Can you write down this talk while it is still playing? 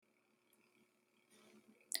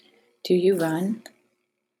Do you run?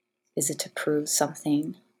 Is it to prove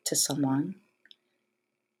something to someone?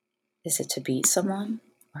 Is it to beat someone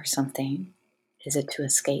or something? Is it to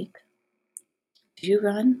escape? Do you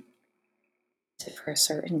run? Is it for a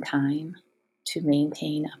certain time? To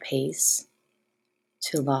maintain a pace?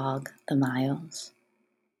 To log the miles?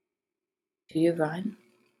 Do you run?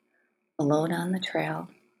 Alone on the trail?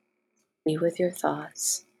 Be with your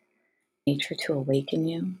thoughts? Nature to awaken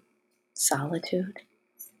you? Solitude?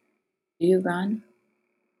 Do you run?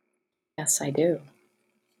 Yes, I do.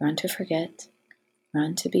 Run to forget.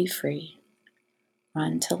 Run to be free.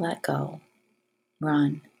 Run to let go.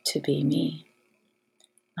 Run to be me.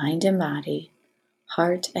 Mind and body,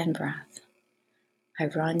 heart and breath. I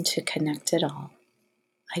run to connect it all.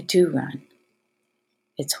 I do run.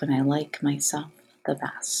 It's when I like myself the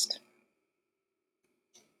best.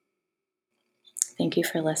 Thank you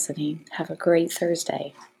for listening. Have a great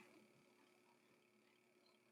Thursday.